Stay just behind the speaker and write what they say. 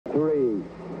3,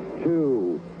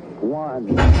 2, 1,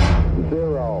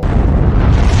 0.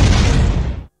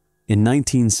 In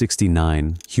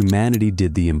 1969, humanity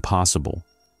did the impossible.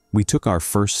 We took our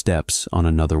first steps on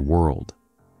another world.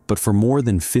 But for more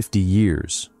than 50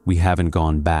 years, we haven't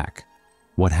gone back.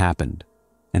 What happened?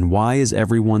 And why is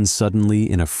everyone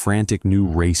suddenly in a frantic new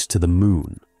race to the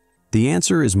moon? The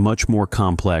answer is much more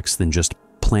complex than just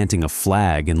planting a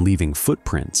flag and leaving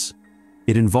footprints.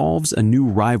 It involves a new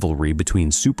rivalry between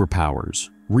superpowers,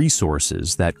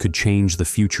 resources that could change the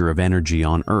future of energy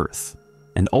on Earth,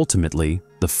 and ultimately,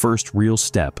 the first real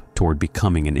step toward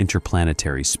becoming an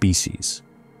interplanetary species.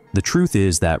 The truth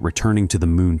is that returning to the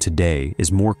moon today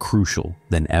is more crucial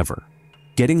than ever.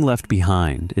 Getting left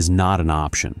behind is not an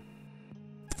option.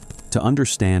 To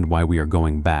understand why we are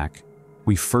going back,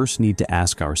 we first need to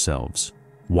ask ourselves,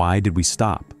 why did we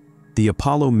stop? The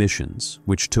Apollo missions,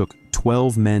 which took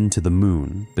 12 men to the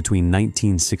moon between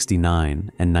 1969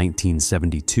 and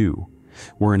 1972,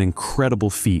 were an incredible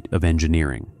feat of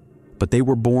engineering. But they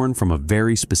were born from a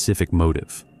very specific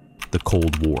motive: the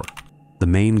Cold War. The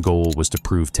main goal was to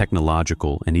prove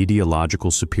technological and ideological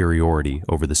superiority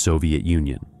over the Soviet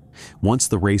Union. Once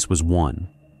the race was won,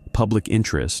 public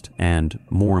interest and,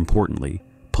 more importantly,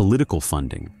 political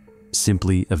funding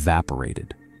simply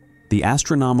evaporated. The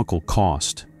astronomical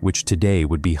cost, which today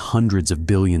would be hundreds of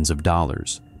billions of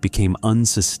dollars, became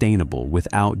unsustainable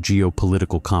without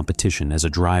geopolitical competition as a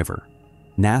driver.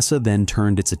 NASA then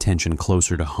turned its attention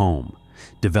closer to home,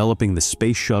 developing the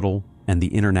Space Shuttle and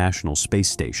the International Space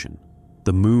Station.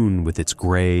 The moon, with its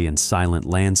gray and silent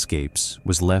landscapes,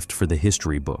 was left for the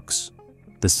history books.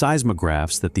 The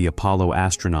seismographs that the Apollo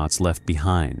astronauts left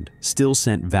behind still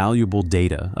sent valuable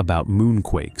data about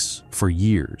moonquakes for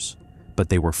years, but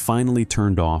they were finally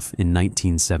turned off in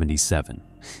 1977,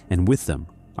 and with them,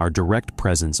 our direct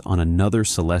presence on another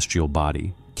celestial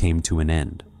body came to an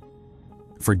end.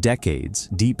 For decades,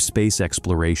 deep space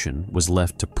exploration was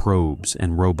left to probes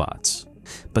and robots,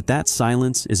 but that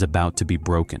silence is about to be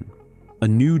broken. A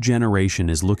new generation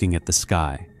is looking at the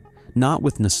sky, not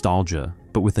with nostalgia,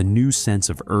 but with a new sense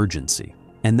of urgency.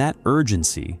 And that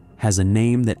urgency has a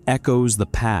name that echoes the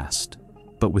past,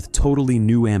 but with totally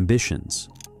new ambitions: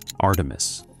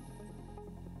 Artemis.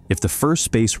 If the first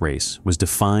space race was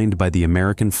defined by the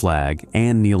American flag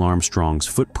and Neil Armstrong's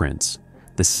footprints,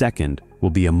 the second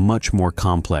will be a much more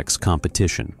complex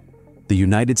competition. The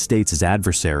United States'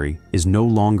 adversary is no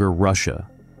longer Russia,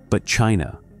 but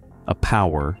China, a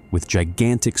power with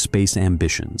gigantic space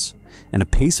ambitions and a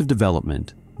pace of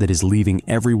development that is leaving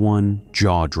everyone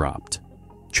jaw-dropped.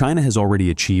 China has already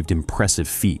achieved impressive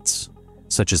feats,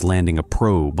 such as landing a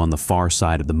probe on the far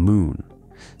side of the moon,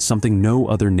 something no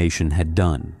other nation had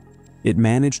done. It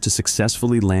managed to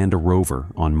successfully land a rover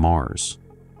on Mars,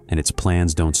 and its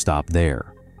plans don't stop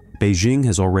there. Beijing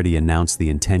has already announced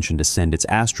the intention to send its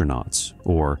astronauts,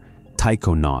 or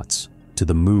taikonauts, to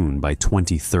the moon by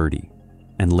 2030,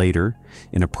 and later,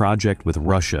 in a project with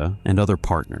Russia and other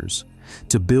partners,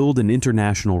 to build an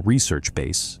international research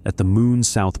base at the moon's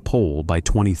south pole by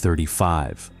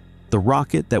 2035. The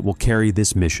rocket that will carry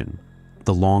this mission,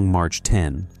 the Long March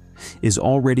 10, is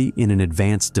already in an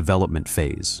advanced development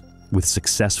phase with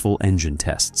successful engine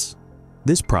tests.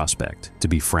 This prospect, to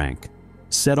be frank,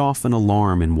 set off an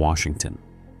alarm in Washington.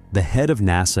 The head of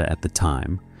NASA at the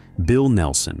time, Bill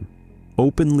Nelson,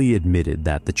 openly admitted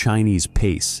that the Chinese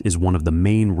pace is one of the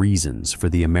main reasons for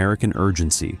the American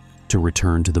urgency to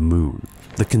return to the moon.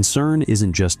 The concern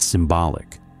isn't just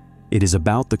symbolic. It is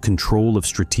about the control of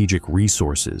strategic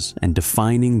resources and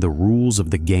defining the rules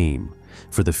of the game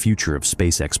for the future of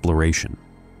space exploration.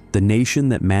 The nation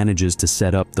that manages to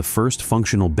set up the first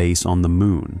functional base on the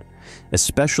moon,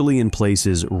 especially in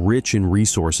places rich in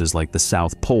resources like the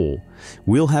South Pole,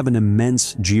 will have an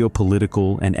immense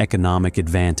geopolitical and economic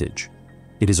advantage.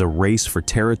 It is a race for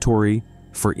territory,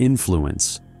 for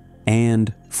influence,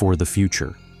 and for the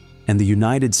future. And the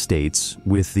United States,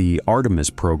 with the Artemis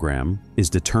Program, is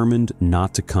determined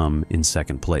not to come in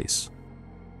second place.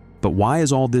 But why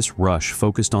is all this rush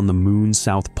focused on the moon's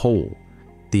South Pole?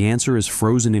 The answer is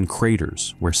frozen in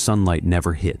craters where sunlight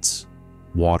never hits.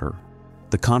 Water.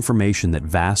 The confirmation that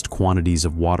vast quantities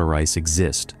of water ice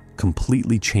exist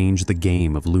completely changed the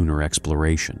game of lunar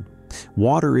exploration.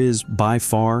 Water is, by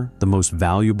far, the most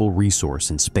valuable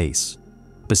resource in space.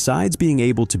 Besides being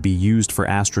able to be used for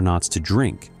astronauts to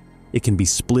drink, it can be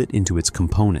split into its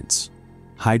components: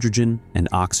 hydrogen and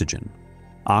oxygen.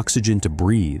 Oxygen to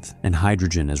breathe and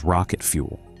hydrogen as rocket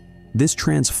fuel. This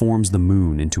transforms the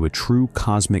moon into a true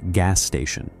cosmic gas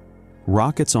station.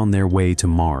 Rockets on their way to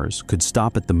Mars could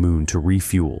stop at the moon to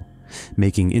refuel,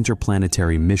 making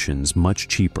interplanetary missions much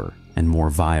cheaper and more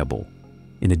viable.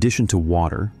 In addition to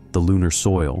water, the lunar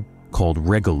soil, called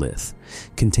regolith,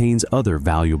 contains other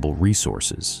valuable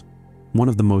resources. One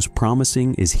of the most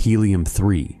promising is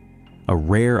helium-3, a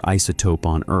rare isotope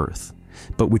on Earth,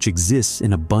 but which exists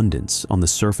in abundance on the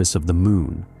surface of the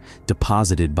Moon,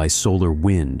 deposited by solar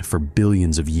wind for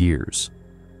billions of years.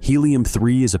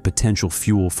 Helium-3 is a potential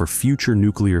fuel for future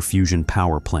nuclear fusion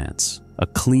power plants, a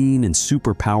clean and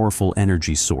super powerful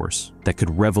energy source that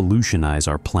could revolutionize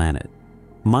our planet.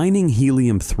 Mining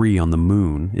helium-3 on the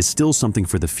Moon is still something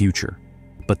for the future,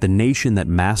 but the nation that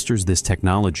masters this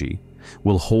technology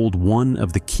will hold one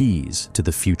of the keys to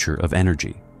the future of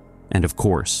energy. And of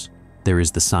course, there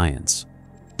is the science.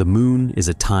 The Moon is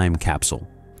a time capsule.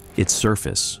 Its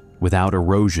surface, without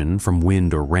erosion from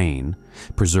wind or rain,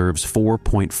 preserves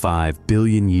 4.5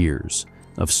 billion years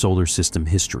of solar system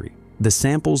history. The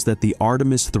samples that the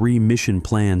Artemis 3 mission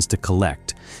plans to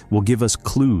collect will give us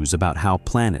clues about how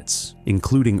planets,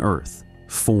 including Earth,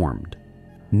 formed.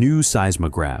 New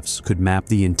seismographs could map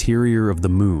the interior of the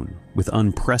Moon with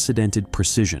unprecedented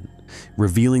precision,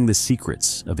 revealing the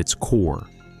secrets of its core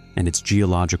and its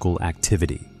geological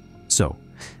activity. So,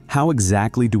 how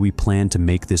exactly do we plan to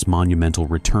make this monumental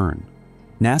return?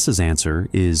 NASA's answer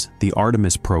is the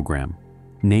Artemis Program,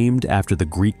 named after the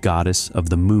Greek goddess of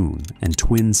the moon and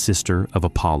twin sister of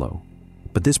Apollo.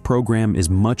 But this program is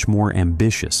much more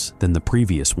ambitious than the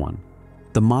previous one.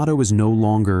 The motto is no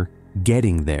longer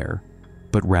getting there,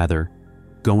 but rather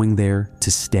going there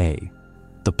to stay.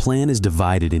 The plan is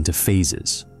divided into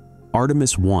phases.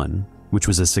 Artemis 1, which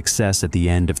was a success at the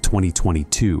end of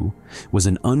 2022, was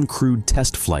an uncrewed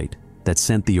test flight that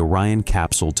sent the Orion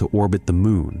capsule to orbit the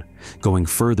moon, going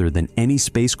further than any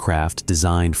spacecraft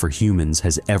designed for humans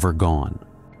has ever gone.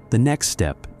 The next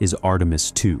step is Artemis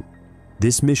 2.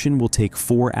 This mission will take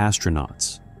 4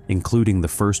 astronauts, including the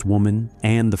first woman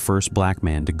and the first black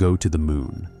man to go to the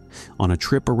moon, on a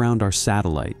trip around our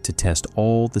satellite to test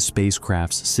all the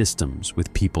spacecraft's systems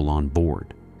with people on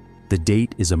board. The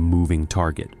date is a moving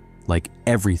target, like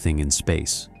everything in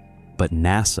space, but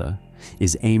NASA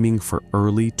is aiming for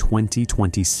early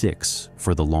 2026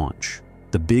 for the launch.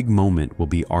 The big moment will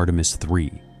be Artemis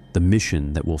 3, the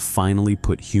mission that will finally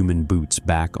put human boots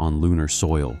back on lunar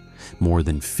soil more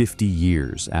than 50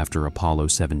 years after Apollo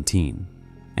 17.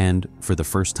 And, for the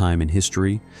first time in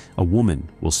history, a woman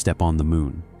will step on the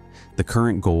moon. The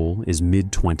current goal is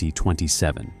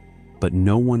mid-2027, but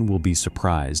no one will be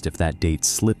surprised if that date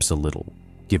slips a little,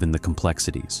 given the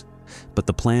complexities. But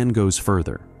the plan goes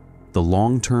further. The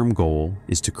long-term goal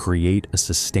is to create a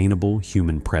sustainable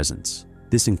human presence.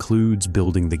 This includes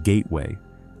building the Gateway,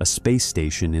 a space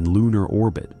station in lunar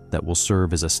orbit that will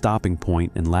serve as a stopping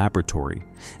point and laboratory,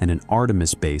 and an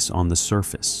Artemis base on the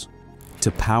surface.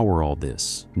 To power all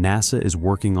this, NASA is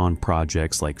working on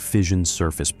projects like Fission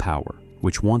Surface Power,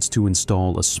 which wants to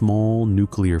install a small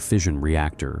nuclear fission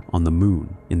reactor on the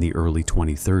moon in the early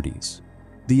 2030s.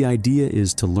 The idea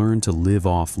is to learn to live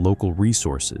off local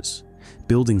resources,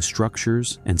 building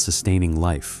structures and sustaining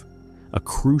life, a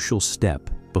crucial step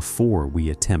before we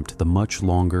attempt the much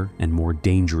longer and more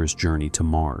dangerous journey to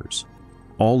Mars.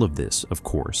 All of this, of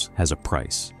course, has a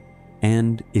price,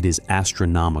 and it is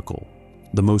astronomical.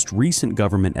 The most recent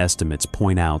government estimates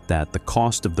point out that the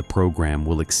cost of the program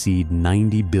will exceed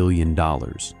 $90 billion,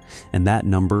 and that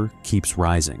number keeps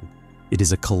rising. It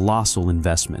is a colossal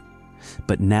investment,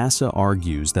 but NASA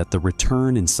argues that the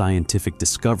return in scientific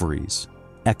discoveries,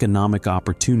 economic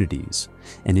opportunities,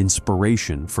 and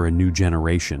inspiration for a new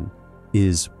generation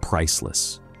is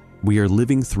priceless. We are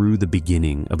living through the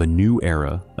beginning of a new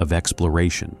era of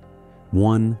exploration,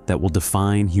 one that will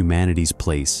define humanity's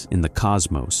place in the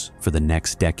cosmos for the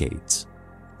next decades.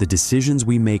 The decisions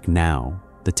we make now,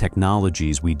 the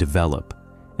technologies we develop,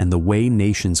 and the way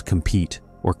nations compete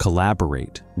or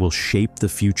collaborate will shape the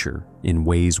future in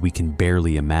ways we can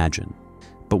barely imagine.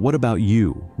 But what about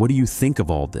you? What do you think of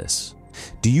all this?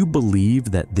 Do you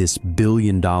believe that this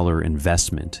billion-dollar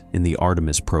investment in the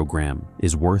Artemis program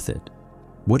is worth it?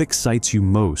 What excites you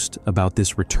most about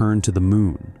this return to the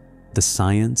moon? The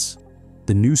science,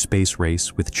 the new space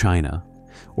race with China,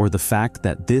 or the fact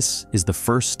that this is the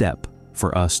first step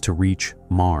for us to reach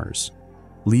Mars?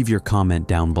 Leave your comment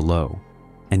down below.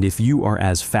 And if you are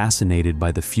as fascinated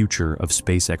by the future of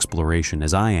space exploration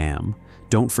as I am,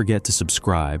 don't forget to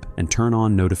subscribe and turn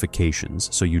on notifications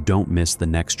so you don't miss the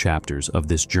next chapters of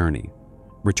this journey.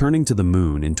 Returning to the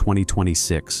moon in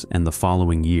 2026 and the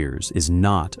following years is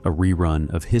not a rerun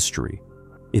of history.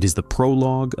 It is the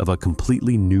prologue of a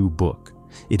completely new book.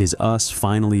 It is us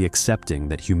finally accepting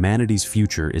that humanity's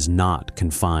future is not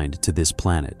confined to this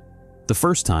planet. The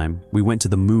first time, we went to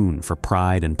the moon for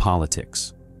pride and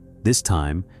politics. This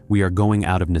time, we are going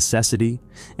out of necessity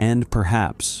and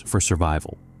perhaps for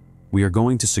survival. We are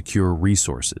going to secure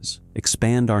resources,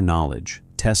 expand our knowledge,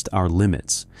 test our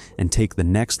limits, and take the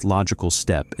next logical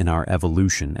step in our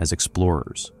evolution as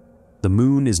explorers. The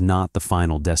moon is not the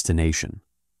final destination.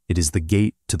 It is the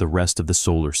gate to the rest of the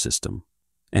solar system.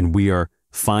 And we are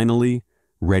finally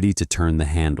ready to turn the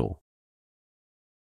handle.